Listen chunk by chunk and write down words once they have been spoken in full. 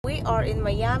we are in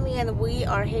Miami and we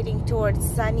are heading towards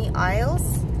Sunny Isles,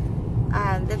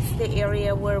 and that's the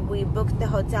area where we booked the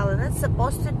hotel, and it's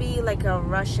supposed to be like a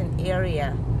Russian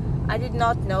area. I did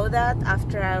not know that.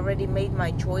 After I already made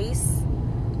my choice,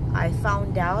 I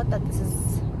found out that this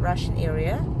is Russian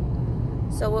area.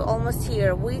 So we're almost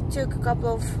here. We took a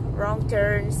couple of wrong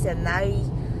turns and I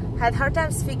had hard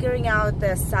times figuring out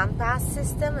the SunPass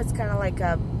system. It's kind of like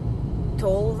a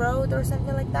toll road or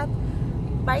something like that.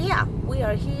 But yeah, we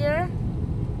are here.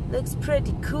 Looks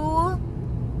pretty cool.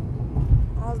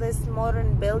 All these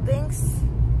modern buildings.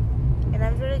 And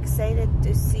I'm very excited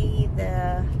to see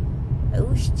the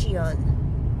ocean.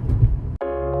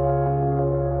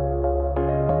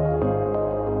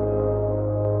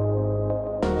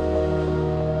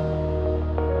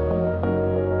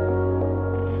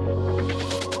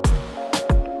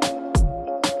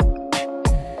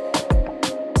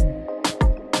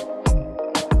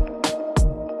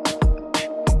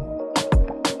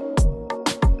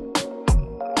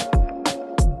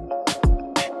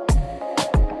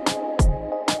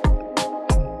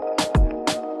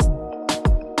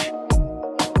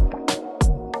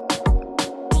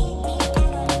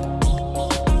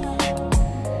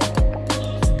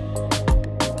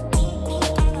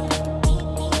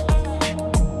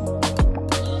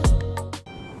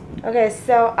 Okay,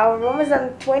 so our room is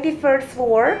on 23rd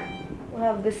floor. We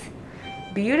have this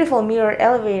beautiful mirror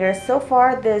elevator. So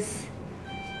far, this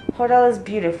hotel is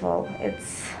beautiful.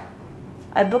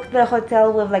 I booked the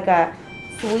hotel with like a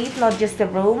suite, not just a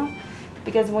room,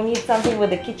 because we need something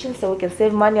with a kitchen so we can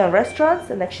save money on restaurants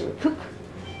and actually cook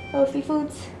healthy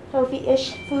foods,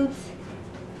 healthy-ish foods.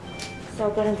 So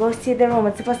we're gonna go see the room.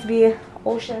 It's supposed to be an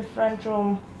oceanfront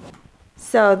room.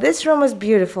 So this room is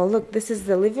beautiful. Look, this is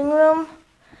the living room.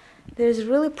 There's a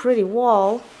really pretty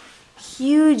wall,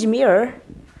 huge mirror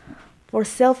for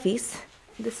selfies.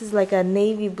 This is like a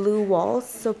navy blue wall,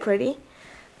 so pretty.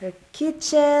 The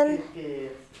kitchen,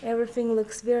 everything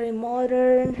looks very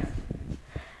modern.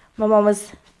 My mom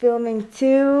was filming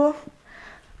too.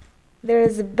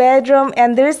 There's a bedroom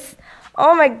and there's,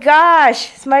 oh my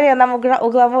gosh, смотри, нам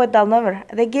угловой дал номер.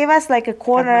 They gave us like a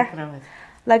corner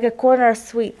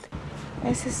suite.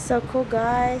 This is so cool,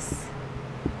 guys.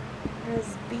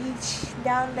 There's beach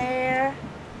down there.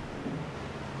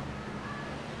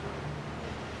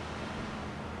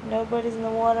 Nobody's in the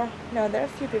water. No, there are a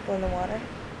few people in the water.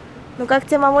 Ну как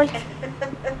тебе, мамуль?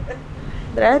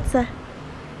 Нравится?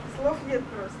 Слов нет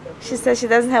просто. She said she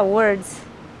doesn't have words.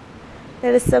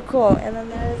 That is so cool. And then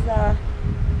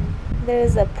there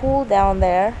is a pool down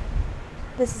there.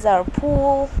 This is our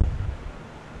pool.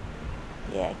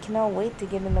 Yeah, I cannot wait to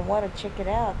get in the water. Check it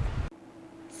out.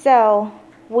 So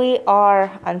we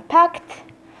are unpacked.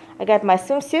 I got my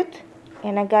swimsuit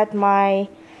and I got my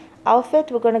outfit.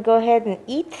 We're gonna go ahead and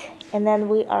eat and then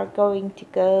we are going to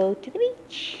go to the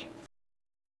beach.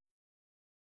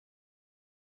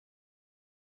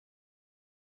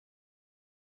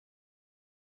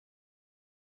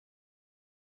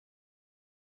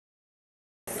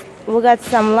 We got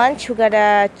some lunch. We got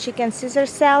a chicken Caesar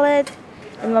salad.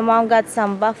 And my mom got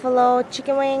some buffalo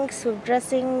chicken wings with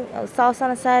dressing, sauce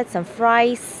on the side, some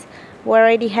fries. We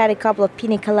already had a couple of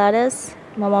pina coladas.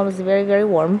 My mom is very, very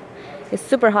warm. It's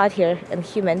super hot here and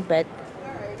humid, but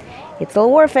it's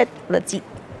all worth it. Let's eat.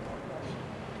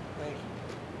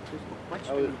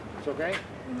 Oh, it's okay?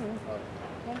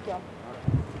 Thank you.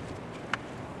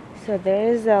 So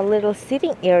there is a little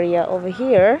sitting area over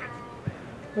here,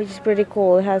 which is pretty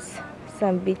cool. It has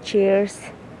some beach chairs.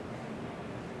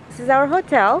 This is our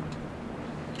hotel,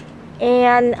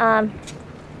 and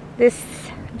this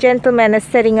gentleman is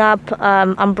setting up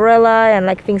umbrella and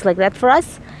like things like that for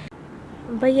us.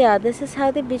 But yeah, this is how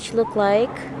the beach look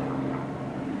like.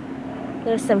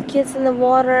 There's some kids in the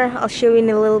water. I'll show you in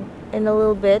a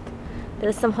little bit.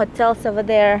 There's some hotels over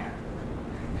there.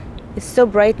 It's so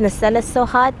bright and the sun is so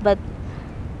hot, but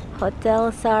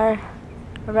hotels are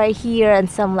right here and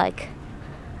some like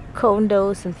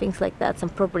condos and things like that, some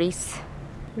properties.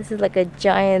 This is like a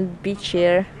giant beach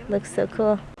here. Looks so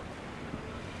cool.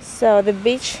 So the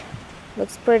beach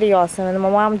looks pretty awesome and my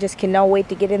mom just cannot wait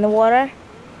to get in the water.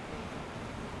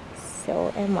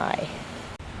 So am I.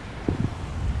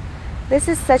 This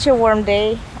is such a warm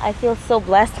day. I feel so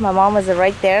blessed. My mom is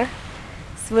right there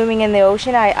swimming in the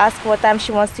ocean. I asked what time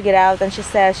she wants to get out and she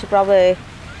said she's probably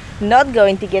not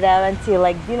going to get out until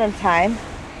like dinner time.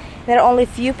 There are only a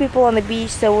few people on the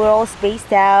beach, so we're all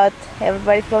spaced out.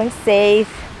 Everybody feeling safe.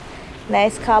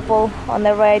 Nice couple on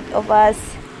the right of us.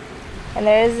 And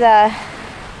there's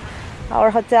our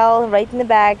hotel right in the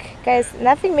back. Guys,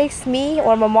 nothing makes me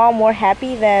or my mom more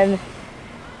happy than,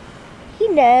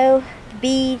 you know, the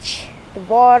beach, The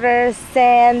water,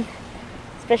 sand,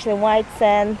 especially white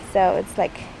sand, so it's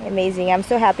like amazing. I'm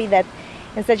so happy that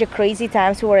in such a crazy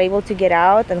times we were able to get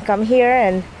out and come here,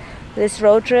 and this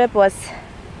road trip was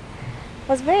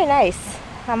very nice.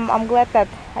 I'm glad that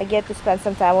I get to spend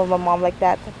some time with my mom like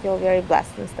that. I feel very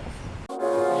blessed and stuff.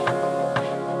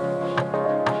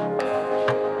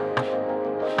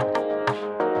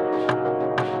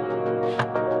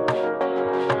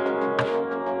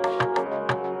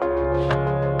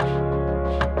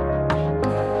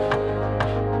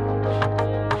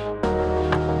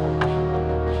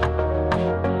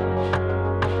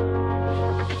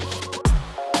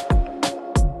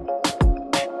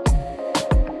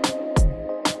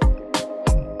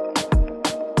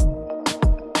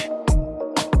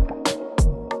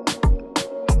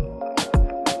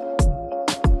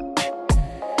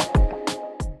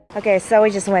 Okay, so we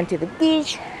just went to the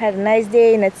beach, had a nice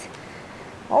day, and it's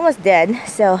almost dead.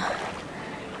 So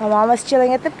my mom is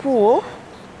chilling at the pool.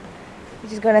 We're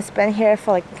just gonna spend here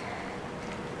for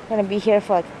gonna be here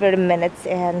for 30 minutes,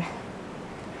 and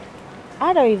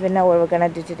I don't even know what we're gonna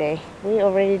do today. We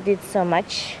already did so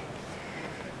much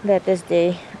that this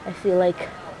day I feel like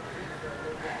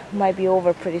might be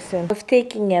over pretty soon. We're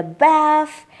taking a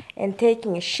bath and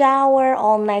taking a shower,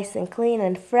 all nice and clean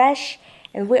and fresh.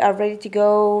 And we are ready to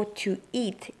go to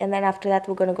eat, and then after that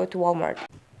we're gonna go to Walmart.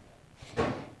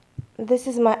 This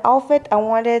is my outfit. I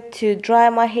wanted to dry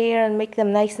my hair and make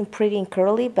them nice and pretty and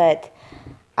curly, but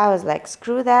I was like,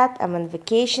 screw that, I'm in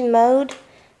vacation mode.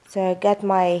 So I got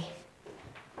my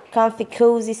comfy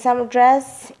cozy summer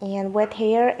dress and wet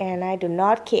hair, and I do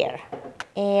not care.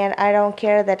 And I don't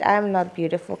care that I'm not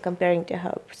beautiful comparing to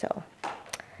Hope. So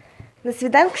на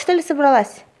свиданку что ли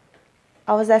собралась?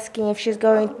 I was asking if she's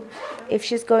going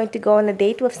to go on a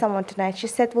date with someone tonight. She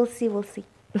said, we'll see, we'll see.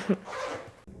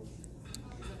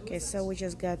 Okay, so we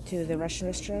just got to the Russian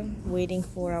restaurant waiting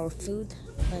for our food,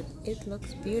 but it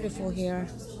looks beautiful here.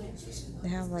 They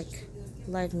have like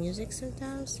live music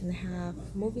sometimes, and they have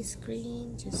movie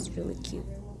screen, just really cute.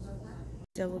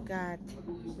 So we got,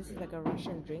 this is like a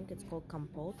Russian drink, it's called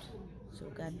compote. So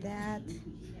we got that.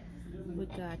 We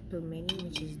got pelmeni,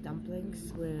 which is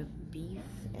dumplings with beef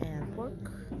and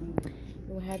pork.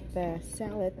 We had the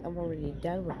salad. I'm already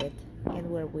done with it,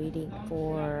 and we're waiting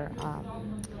for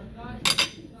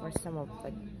some of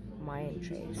like my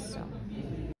entrees.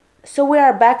 So we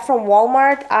are back from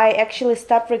Walmart. I actually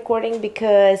stopped recording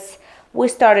because we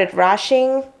started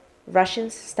rushing.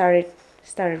 Russians started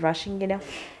rushing, you know.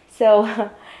 So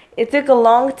it took a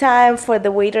long time for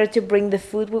the waiter to bring the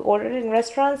food we ordered in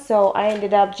restaurants. So I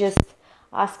ended up just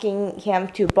asking him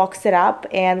to box it up,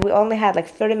 and we only had like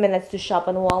 30 minutes to shop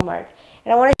in Walmart.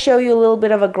 And I want to show you a little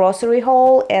bit of a grocery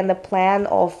haul and the plan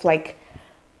of like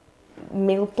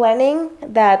meal planning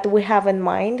that we have in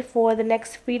mind for the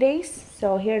next 3 days.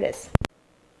 So here it is.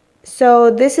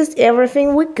 So this is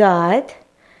everything we got.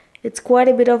 It's quite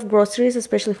a bit of groceries,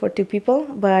 especially for 2 people,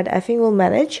 but I think we'll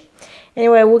manage.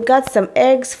 Anyway, we got some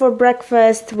eggs for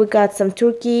breakfast. We got some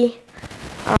turkey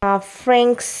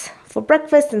franks for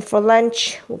breakfast, and for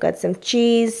lunch we got some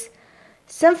cheese,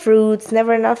 some fruits,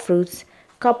 never enough fruits,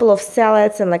 couple of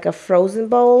salads, and like a frozen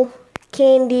bowl,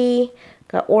 candy,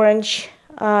 got orange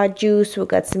juice, we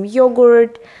got some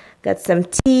yogurt, got some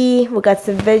tea, we got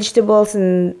some vegetables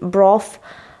and broth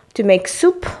to make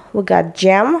soup, we got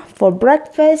jam for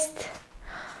breakfast,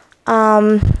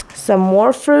 some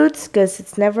more fruits because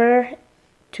it's never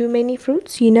too many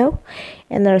fruits, you know,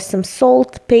 and there's some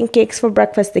salt, pancakes for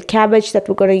breakfast, the cabbage that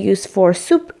we're going to use for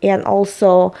soup, and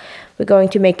also we're going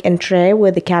to make entree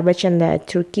with the cabbage and the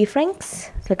turkey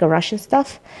franks. It's like a Russian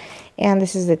stuff. And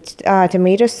this is the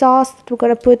tomato sauce that we're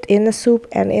going to put in the soup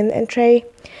and in the entree.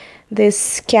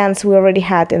 These cans we already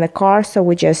had in the car, so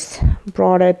we just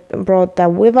brought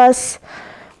that with us.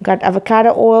 Got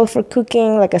avocado oil for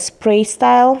cooking, like a spray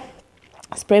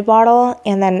bottle,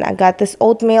 and then I got this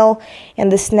oatmeal,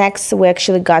 and the snacks we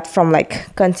actually got from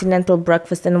like continental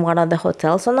breakfast in one of the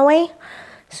hotels on the way.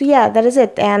 So yeah, that is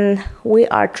it, and we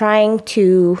are trying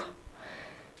to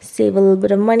save a little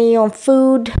bit of money on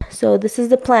food. So this is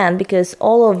the plan, because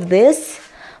all of this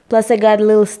plus I got a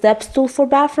little step stool for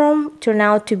bathroom turned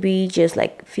out to be just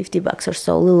like 50 bucks or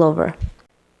so, a little over.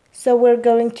 So we're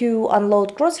going to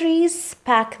unload groceries,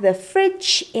 pack the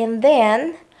fridge, and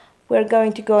then we're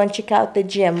going to go and check out the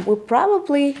gym. We're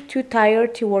probably too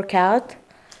tired to work out.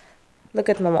 Look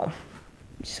at my mom.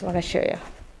 Just want to show you.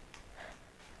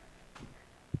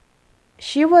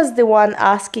 She was the one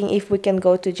asking if we can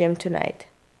go to gym tonight.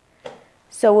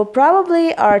 So we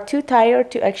probably are too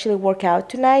tired to actually work out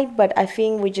tonight, but I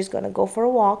think we're just gonna go for a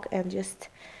walk and just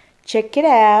check it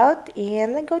out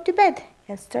and then go to bed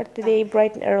and start the day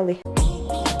bright and early.